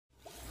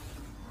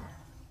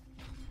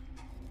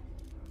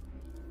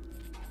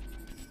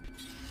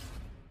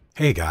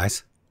Hey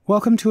guys,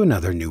 welcome to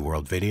another New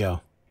World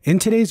video. In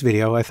today's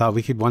video, I thought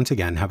we could once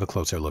again have a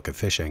closer look at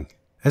fishing.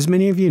 As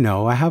many of you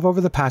know, I have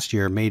over the past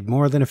year made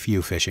more than a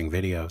few fishing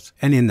videos,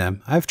 and in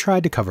them, I've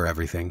tried to cover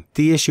everything.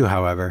 The issue,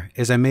 however,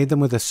 is I made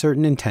them with a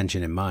certain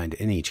intention in mind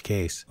in each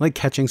case, like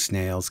catching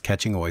snails,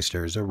 catching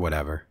oysters, or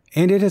whatever.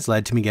 And it has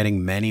led to me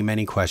getting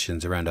many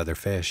questions around other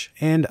fish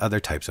and other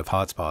types of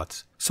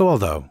hotspots. So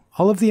although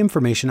all of the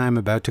information I am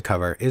about to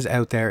cover is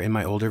out there in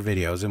my older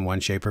videos in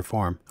one shape or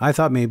form, I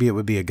thought maybe it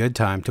would be a good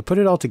time to put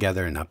it all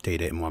together and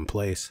update it in one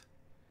place.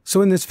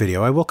 So in this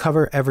video, I will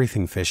cover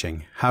everything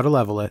fishing, how to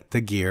level it,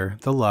 the gear,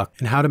 the luck,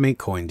 and how to make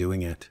coin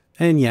doing it.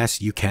 And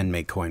yes, you can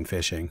make coin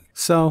fishing.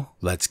 So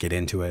let's get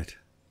into it.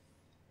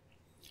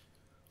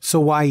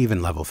 So why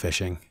even level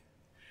fishing?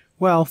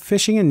 Well,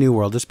 fishing in New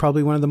World is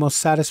probably one of the most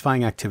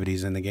satisfying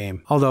activities in the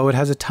game. Although it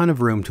has a ton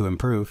of room to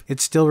improve,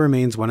 it still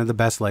remains one of the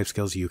best life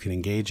skills you can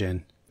engage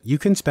in. You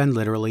can spend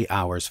literally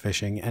hours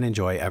fishing and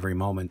enjoy every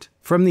moment.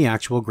 From the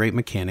actual great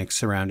mechanics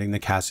surrounding the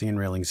casting and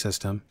reeling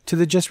system, to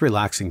the just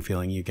relaxing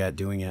feeling you get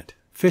doing it.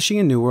 Fishing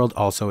in New World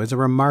also is a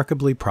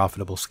remarkably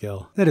profitable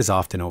skill that is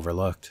often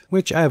overlooked,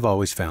 which I have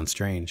always found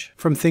strange.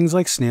 From things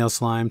like snail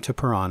slime to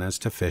piranhas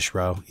to fish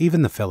roe,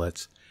 even the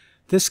fillets.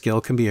 This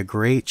skill can be a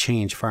great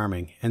change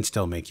farming and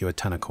still make you a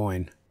ton of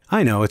coin.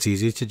 I know it's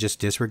easy to just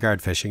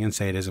disregard fishing and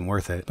say it isn't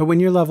worth it, but when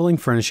you're leveling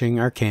furnishing,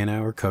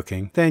 arcana, or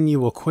cooking, then you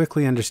will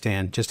quickly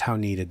understand just how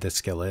needed this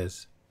skill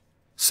is.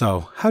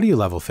 So, how do you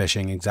level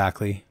fishing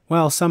exactly?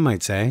 Well, some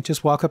might say,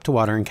 just walk up to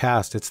water and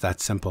cast, it's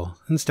that simple,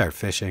 and start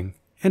fishing.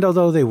 And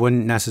although they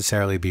wouldn't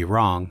necessarily be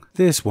wrong,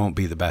 this won't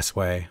be the best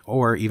way,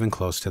 or even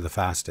close to the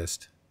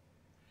fastest.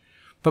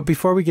 But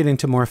before we get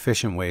into more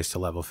efficient ways to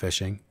level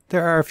fishing,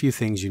 there are a few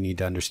things you need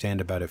to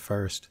understand about it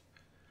first.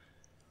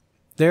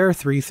 There are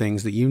 3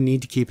 things that you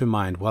need to keep in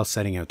mind while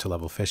setting out to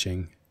level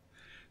fishing.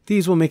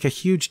 These will make a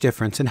huge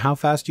difference in how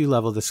fast you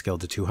level the skill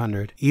to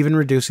 200, even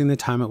reducing the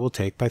time it will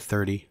take by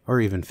 30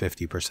 or even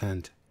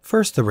 50%.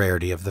 First, the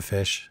rarity of the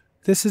fish.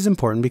 This is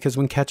important because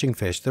when catching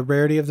fish, the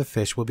rarity of the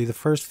fish will be the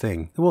first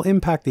thing that will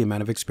impact the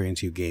amount of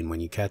experience you gain when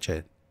you catch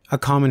it. A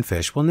common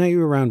fish will net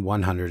you around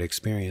 100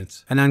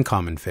 experience. An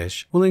uncommon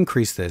fish will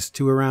increase this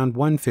to around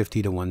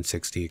 150 to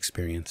 160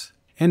 experience.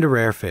 And a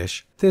rare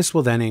fish, this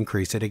will then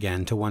increase it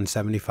again to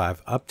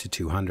 175 up to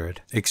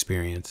 200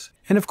 experience.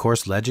 And of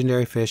course,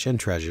 legendary fish and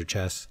treasure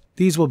chests.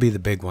 These will be the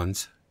big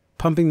ones,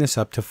 pumping this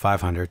up to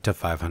 500 to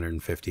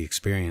 550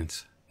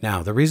 experience.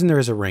 Now, the reason there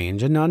is a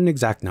range and not an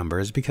exact number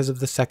is because of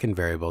the second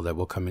variable that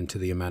will come into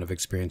the amount of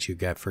experience you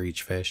get for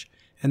each fish,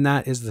 and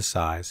that is the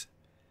size.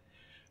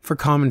 For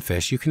common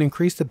fish, you can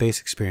increase the base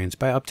experience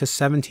by up to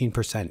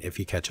 17% if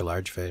you catch a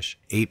large fish,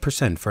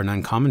 8% for an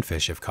uncommon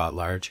fish if caught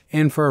large,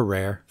 and for a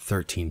rare,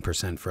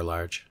 13% for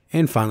large.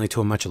 And finally,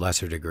 to a much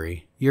lesser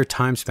degree, your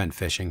time spent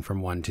fishing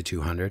from 1 to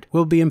 200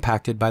 will be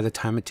impacted by the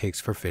time it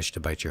takes for fish to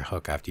bite your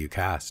hook after you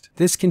cast.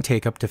 This can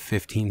take up to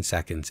 15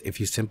 seconds if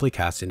you simply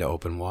cast into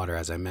open water,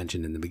 as I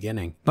mentioned in the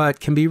beginning, but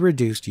can be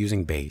reduced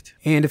using bait.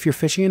 And if you're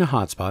fishing in a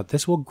hotspot,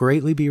 this will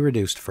greatly be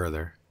reduced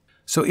further.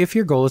 So if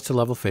your goal is to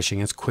level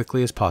fishing as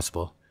quickly as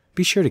possible,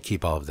 be sure to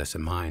keep all of this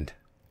in mind.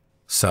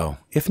 So,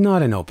 if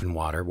not in open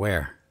water,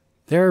 where?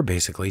 There are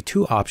basically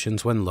 2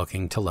 options when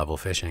looking to level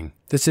fishing.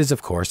 This is,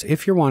 of course,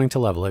 if you're wanting to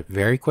level it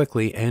very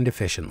quickly and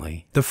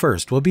efficiently. The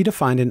first will be to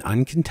find an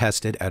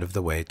uncontested,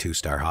 out-of-the-way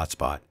 2-star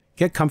hotspot.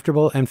 Get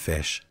comfortable and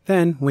fish.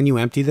 Then, when you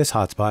empty this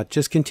hotspot,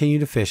 just continue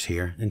to fish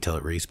here until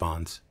it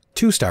respawns.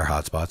 2-star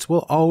hotspots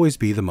will always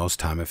be the most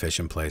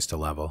time-efficient place to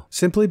level,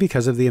 simply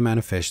because of the amount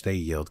of fish they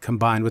yield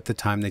combined with the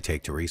time they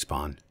take to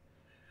respawn.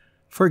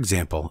 For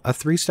example, a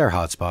 3-star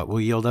hotspot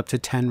will yield up to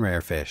 10 rare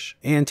fish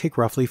and take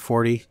roughly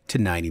 40 to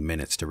 90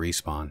 minutes to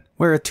respawn,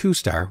 where a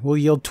 2-star will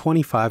yield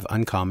 25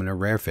 uncommon or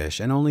rare fish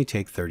and only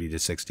take 30 to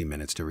 60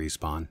 minutes to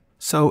respawn.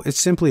 So it's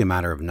simply a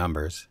matter of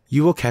numbers.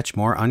 You will catch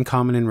more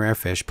uncommon and rare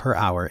fish per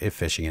hour if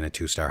fishing in a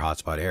 2-star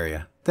hotspot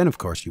area than of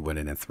course you would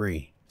in a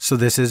 3. So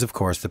this is of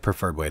course the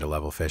preferred way to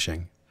level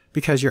fishing,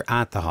 because you're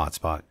at the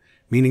hotspot,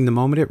 meaning the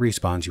moment it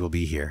respawns you will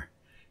be here.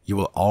 You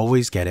will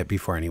always get it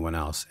before anyone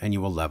else and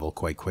you will level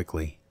quite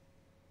quickly.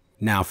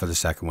 Now for the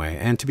second way,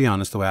 and to be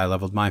honest the way I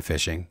leveled my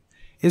fishing,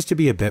 is to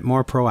be a bit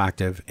more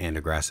proactive and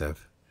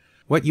aggressive.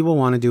 What you will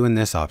want to do in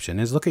this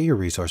option is look at your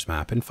resource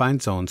map and find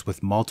zones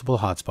with multiple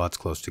hotspots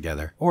close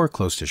together, or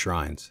close to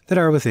shrines, that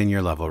are within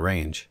your level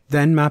range.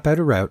 Then map out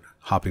a route,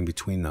 hopping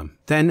between them.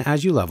 Then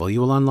as you level, you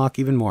will unlock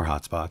even more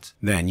hotspots.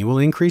 Then you will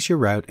increase your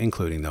route,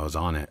 including those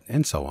on it,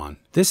 and so on.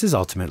 This is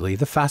ultimately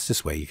the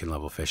fastest way you can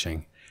level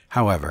fishing.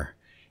 However,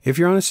 if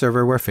you're on a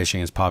server where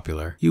fishing is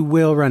popular, you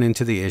will run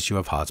into the issue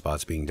of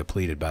hotspots being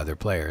depleted by their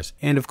players,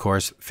 and of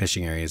course,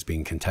 fishing areas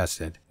being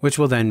contested, which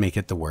will then make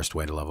it the worst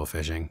way to level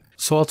fishing.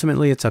 So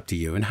ultimately it's up to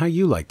you and how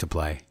you like to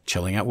play,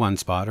 chilling at one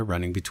spot or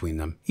running between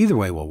them. Either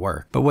way will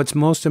work, but what's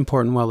most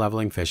important while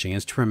leveling fishing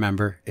is to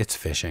remember it's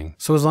fishing.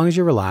 So as long as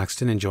you're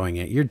relaxed and enjoying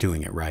it, you're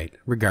doing it right,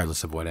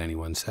 regardless of what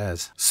anyone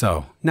says.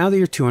 So, now that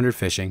you're 200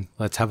 fishing,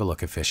 let's have a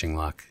look at fishing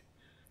luck.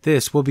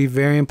 This will be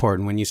very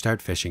important when you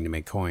start fishing to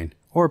make coin,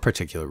 or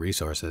particular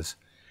resources.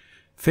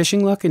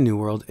 Fishing luck in New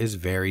World is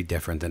very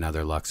different than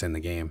other lucks in the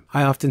game.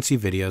 I often see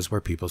videos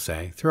where people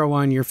say, throw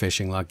on your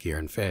fishing luck gear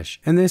and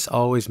fish, and this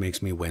always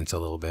makes me wince a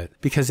little bit,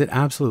 because it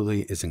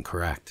absolutely isn't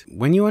correct.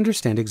 When you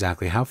understand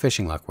exactly how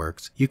fishing luck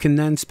works, you can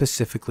then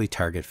specifically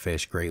target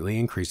fish, greatly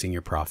increasing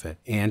your profit,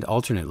 and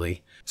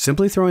alternately,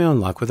 simply throwing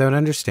on luck without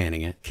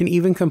understanding it can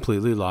even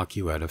completely lock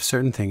you out of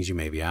certain things you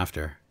may be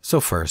after. So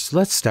first,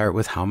 let's start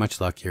with how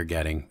much luck you're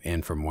getting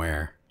and from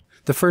where.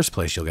 The first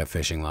place you'll get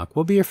fishing luck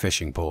will be your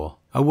fishing pole.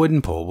 A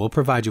wooden pole will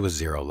provide you with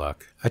 0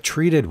 luck. A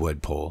treated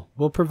wood pole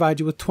will provide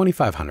you with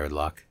 2,500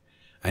 luck.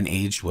 An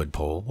aged wood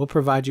pole will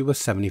provide you with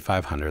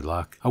 7,500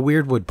 luck. A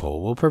weird wood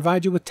pole will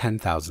provide you with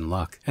 10,000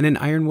 luck. And an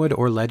ironwood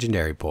or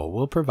legendary pole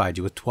will provide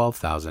you with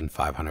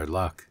 12,500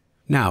 luck.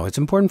 Now, it's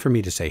important for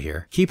me to say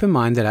here, keep in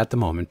mind that at the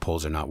moment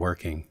poles are not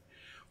working.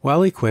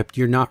 While equipped,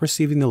 you're not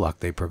receiving the luck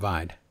they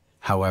provide.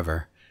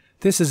 However,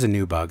 this is a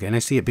new bug and I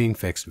see it being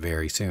fixed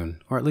very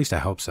soon, or at least I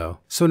hope so.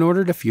 So in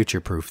order to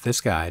future-proof this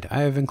guide,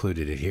 I have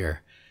included it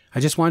here. I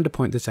just wanted to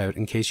point this out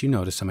in case you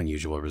notice some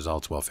unusual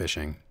results while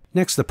fishing.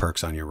 Next, the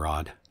perks on your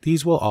rod.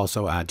 These will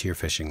also add to your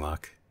fishing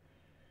luck.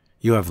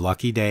 You have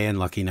Lucky Day and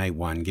Lucky Night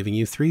 1 giving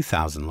you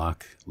 3,000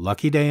 luck,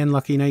 Lucky Day and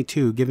Lucky Night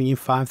 2 giving you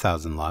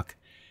 5,000 luck,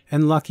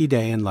 and Lucky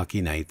Day and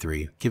Lucky Night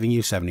 3 giving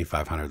you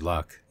 7,500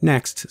 luck.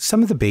 Next,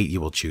 some of the bait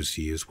you will choose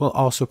to use will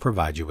also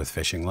provide you with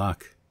fishing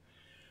luck.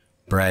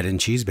 Bread and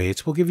cheese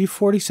baits will give you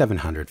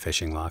 4,700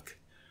 fishing luck.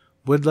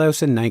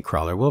 Woodlouse and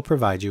Nightcrawler will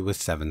provide you with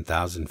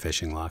 7,000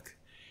 fishing luck.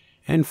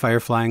 And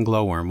Firefly and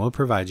Glowworm will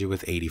provide you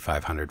with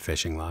 8,500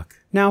 fishing luck.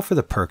 Now for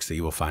the perks that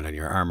you will find on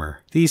your armor.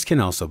 These can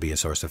also be a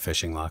source of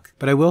fishing luck,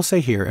 but I will say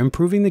here,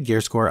 improving the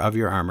gear score of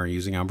your armor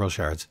using Umbral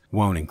Shards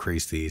won't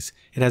increase these.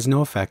 It has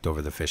no effect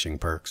over the fishing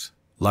perks.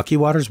 Lucky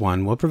Waters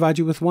 1 will provide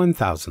you with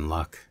 1,000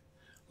 luck.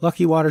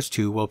 Lucky Waters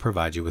 2 will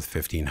provide you with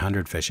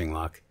 1,500 fishing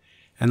luck.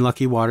 And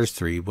Lucky Waters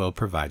 3 will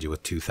provide you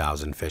with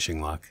 2,000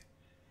 fishing luck.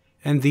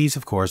 And these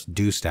of course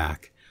do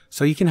stack,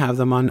 so you can have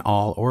them on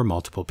all or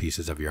multiple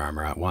pieces of your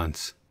armor at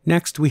once.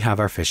 Next we have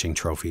our fishing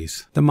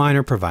trophies. The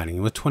minor providing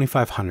you with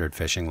 2,500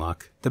 fishing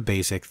luck, the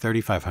basic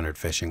 3,500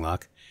 fishing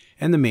luck,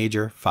 and the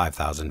major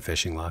 5,000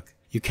 fishing luck.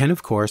 You can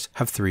of course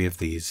have 3 of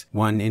these,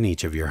 1 in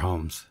each of your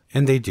homes,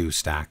 and they do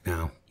stack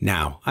now.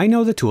 Now, I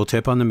know the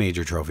tooltip on the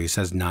major trophy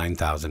says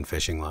 9,000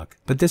 fishing luck,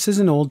 but this is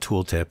an old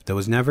tooltip that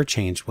was never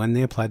changed when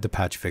they applied the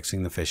patch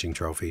fixing the fishing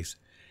trophies.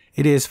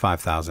 It is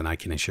 5,000, I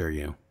can assure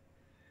you.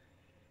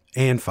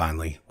 And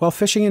finally, while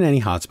fishing in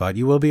any hotspot,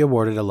 you will be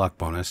awarded a luck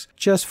bonus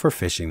just for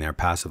fishing there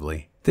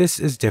passively.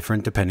 This is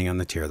different depending on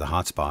the tier of the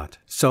hotspot.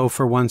 So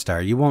for 1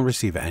 star, you won't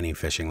receive any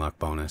fishing luck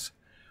bonus.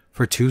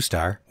 For 2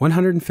 star,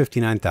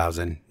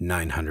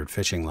 159,900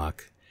 fishing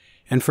luck.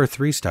 And for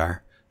 3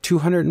 star,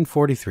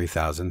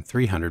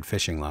 243,300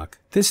 fishing luck.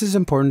 This is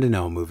important to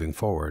know moving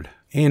forward.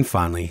 And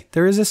finally,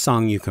 there is a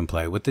song you can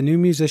play with the new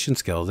musician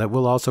skill that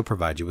will also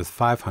provide you with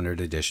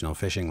 500 additional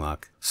fishing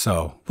luck.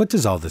 So, what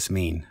does all this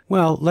mean?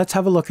 Well, let's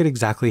have a look at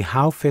exactly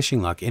how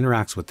fishing luck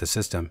interacts with the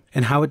system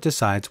and how it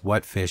decides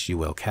what fish you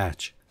will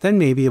catch. Then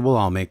maybe it will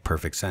all make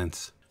perfect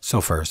sense. So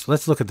first,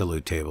 let's look at the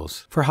loot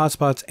tables for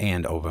hotspots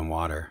and open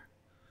water.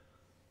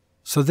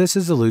 So this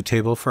is the loot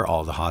table for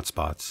all the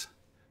hotspots.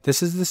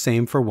 This is the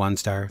same for 1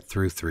 star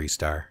through 3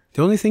 star.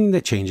 The only thing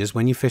that changes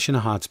when you fish in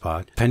a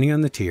hotspot, depending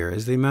on the tier,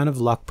 is the amount of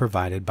luck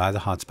provided by the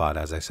hotspot,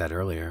 as I said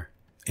earlier.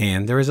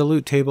 And there is a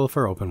loot table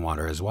for open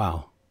water as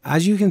well.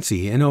 As you can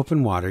see, in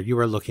open water you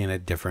are looking at a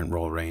different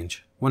roll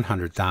range,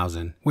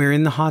 100,000, where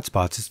in the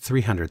hotspots it's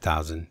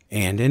 300,000.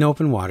 And in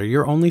open water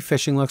your only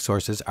fishing luck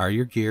sources are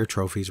your gear,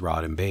 trophies,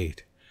 rod, and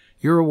bait.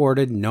 You're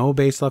awarded no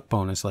base luck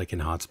bonus like in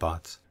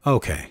hotspots.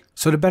 Okay,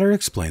 so to better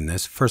explain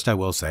this, first I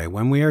will say,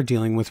 when we are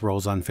dealing with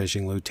rolls on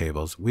fishing loot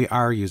tables, we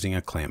are using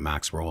a clamp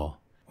max roll.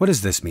 What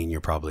does this mean, you're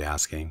probably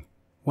asking?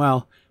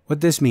 Well, what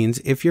this means,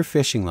 if your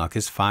fishing luck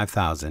is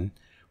 5,000,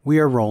 we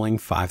are rolling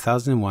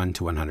 5,001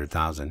 to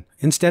 100,000,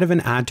 instead of an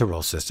add to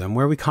roll system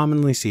where we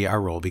commonly see our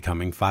roll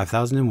becoming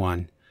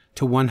 5,001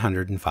 to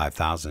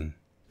 105,000.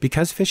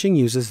 Because fishing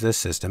uses this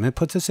system, it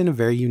puts us in a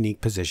very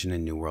unique position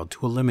in New World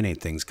to eliminate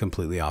things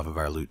completely off of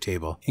our loot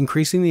table,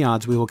 increasing the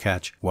odds we will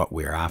catch what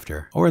we're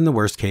after. Or in the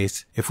worst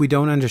case, if we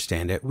don't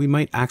understand it, we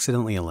might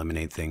accidentally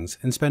eliminate things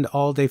and spend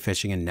all day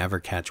fishing and never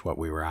catch what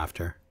we were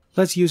after.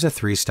 Let's use a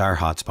 3-star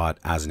hotspot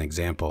as an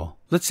example.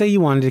 Let's say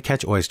you wanted to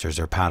catch oysters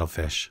or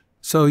paddlefish.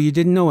 So you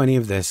didn't know any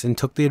of this and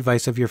took the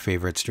advice of your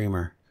favorite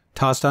streamer,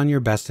 tossed on your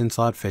best in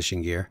slot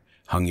fishing gear,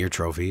 hung your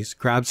trophies,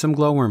 grabbed some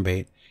glowworm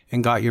bait,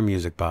 and got your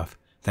music buff.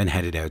 Then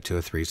headed out to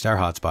a 3-star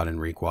hotspot in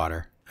Reek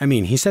Water. I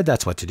mean, he said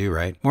that's what to do,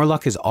 right? More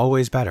luck is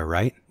always better,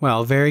 right?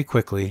 Well, very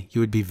quickly,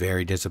 you would be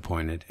very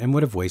disappointed and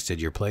would have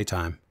wasted your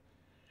playtime.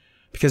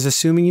 Because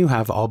assuming you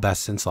have all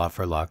best in slot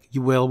for luck,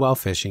 you will, while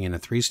fishing in a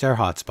 3-star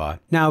hotspot,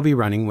 now be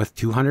running with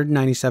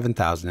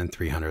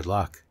 297,300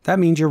 luck. That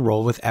means your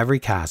roll with every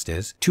cast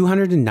is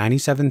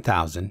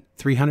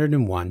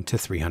 297,301 to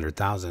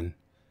 300,000.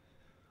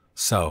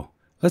 So,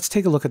 let's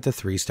take a look at the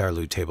 3-star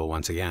loot table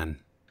once again.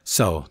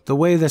 So, the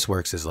way this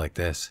works is like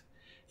this.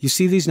 You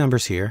see these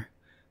numbers here?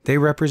 They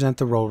represent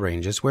the roll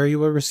ranges where you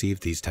will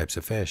receive these types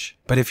of fish.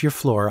 But if your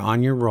floor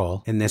on your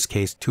roll, in this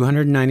case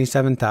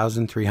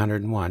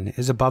 297,301,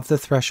 is above the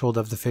threshold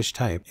of the fish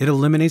type, it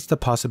eliminates the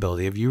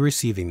possibility of you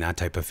receiving that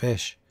type of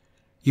fish.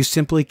 You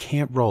simply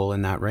can't roll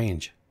in that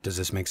range. Does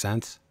this make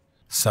sense?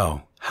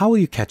 So, how will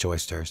you catch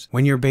oysters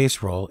when your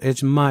base roll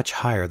is much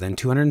higher than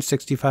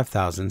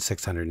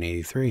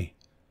 265,683?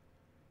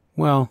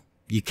 Well,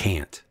 you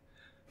can't.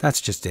 That's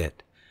just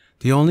it.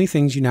 The only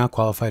things you now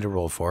qualify to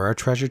roll for are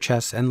treasure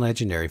chests and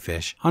legendary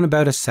fish on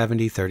about a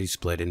 70-30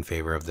 split in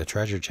favor of the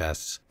treasure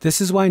chests. This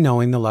is why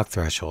knowing the luck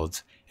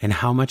thresholds and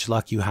how much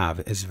luck you have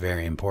is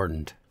very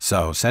important.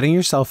 So, setting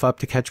yourself up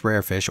to catch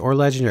rare fish or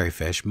legendary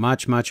fish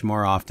much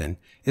more often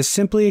is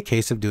simply a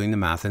case of doing the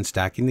math and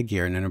stacking the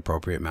gear in an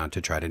appropriate amount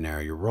to try to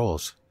narrow your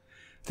rolls.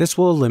 This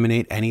will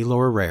eliminate any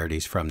lower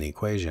rarities from the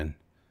equation.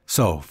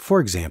 So, for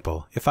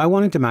example, if I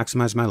wanted to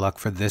maximize my luck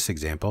for this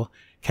example,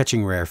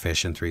 catching rare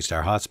fish in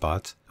 3-star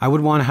hotspots, I would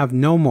want to have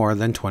no more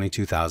than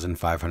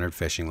 22,500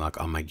 fishing luck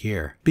on my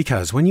gear.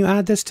 Because when you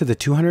add this to the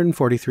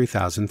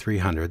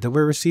 243,300 that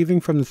we're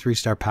receiving from the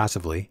 3-star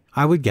passively,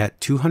 I would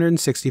get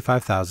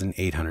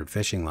 265,800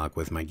 fishing luck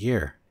with my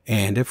gear.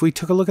 And if we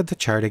took a look at the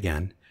chart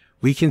again,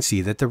 we can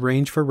see that the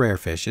range for rare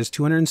fish is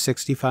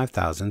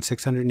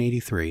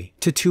 265,683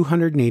 to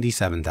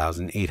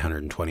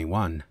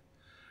 287,821.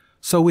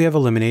 So we have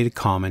eliminated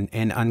common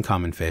and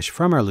uncommon fish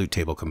from our loot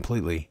table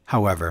completely.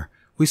 However,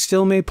 we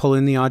still may pull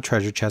in the odd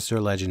treasure chest or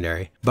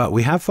legendary, but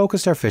we have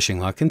focused our fishing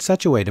luck in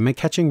such a way to make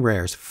catching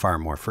rares far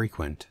more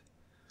frequent.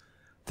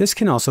 This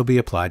can also be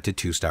applied to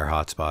 2-star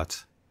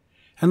hotspots.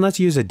 And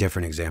let's use a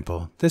different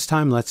example. This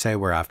time let's say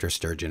we're after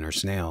sturgeon or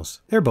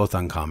snails. They're both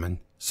uncommon,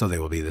 so they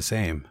will be the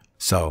same.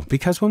 So,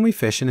 because when we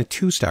fish in a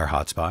 2-star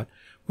hotspot,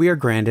 we are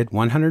granted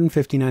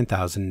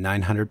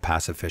 159,900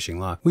 passive fishing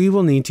luck. We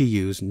will need to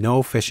use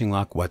no fishing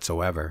luck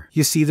whatsoever.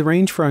 You see, the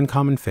range for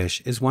uncommon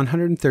fish is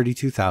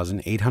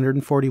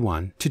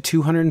 132,841 to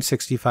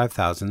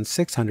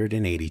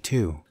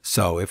 265,682.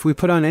 So if we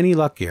put on any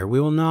luck gear, we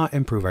will not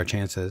improve our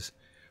chances.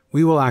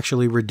 We will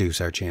actually reduce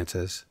our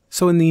chances.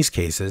 So in these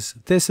cases,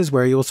 this is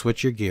where you will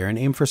switch your gear and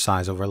aim for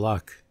size over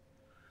luck.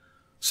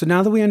 So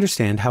now that we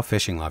understand how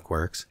fishing luck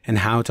works and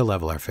how to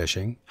level our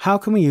fishing, how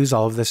can we use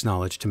all of this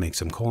knowledge to make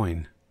some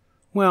coin?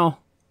 Well,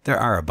 there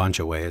are a bunch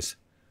of ways.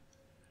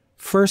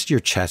 First, your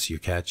chests you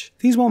catch.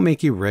 These won't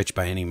make you rich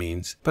by any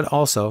means, but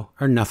also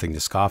are nothing to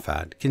scoff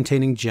at,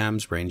 containing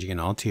gems ranging in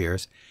all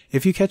tiers.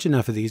 If you catch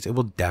enough of these, it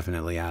will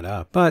definitely add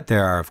up. But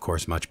there are, of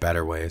course, much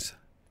better ways.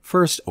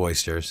 First,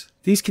 oysters.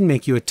 These can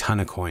make you a ton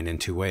of coin in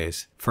 2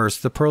 ways.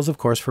 First, the pearls, of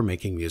course, for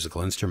making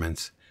musical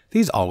instruments.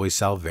 These always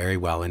sell very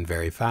well and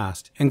very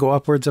fast, and go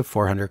upwards of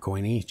 400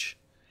 coin each.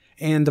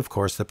 And of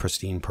course the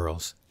pristine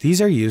pearls.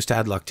 These are used to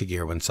add luck to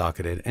gear when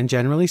socketed, and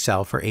generally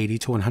sell for 80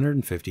 to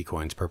 150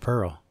 coins per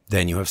pearl.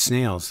 Then you have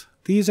snails.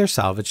 These are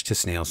salvaged to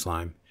snail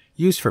slime,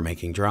 used for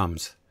making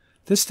drums.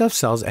 This stuff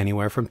sells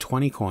anywhere from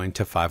 20 coin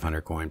to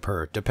 500 coin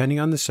per, depending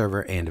on the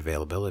server and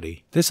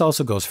availability. This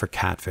also goes for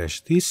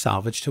catfish. These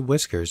salvaged to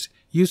whiskers,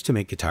 used to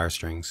make guitar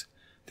strings.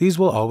 These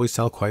will always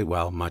sell quite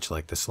well, much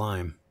like the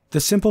slime. The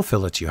simple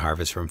fillets you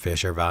harvest from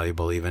fish are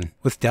valuable even,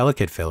 with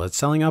delicate fillets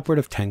selling upward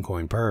of 10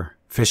 coin per.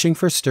 Fishing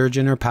for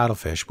sturgeon or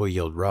paddlefish will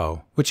yield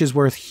roe, which is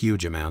worth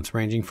huge amounts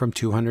ranging from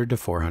 200 to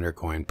 400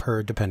 coin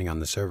per depending on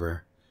the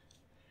server.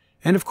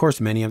 And of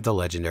course many of the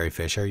legendary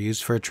fish are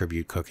used for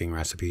attribute cooking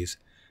recipes.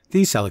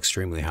 These sell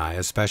extremely high,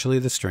 especially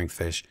the strength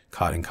fish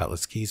caught in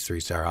Cutlass Key's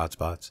 3-star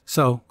hotspots,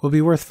 so will be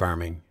worth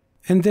farming.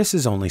 And this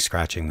is only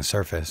scratching the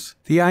surface.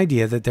 The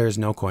idea that there is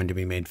no coin to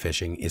be made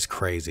fishing is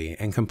crazy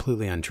and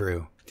completely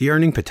untrue. The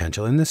earning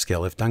potential in this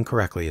skill, if done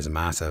correctly, is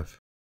massive.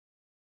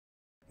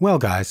 Well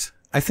guys,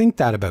 I think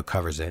that about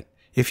covers it.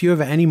 If you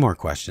have any more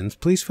questions,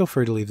 please feel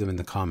free to leave them in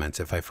the comments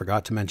if I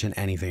forgot to mention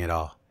anything at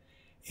all.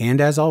 And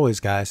as always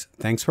guys,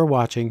 thanks for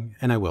watching,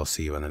 and I will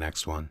see you in the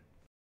next one.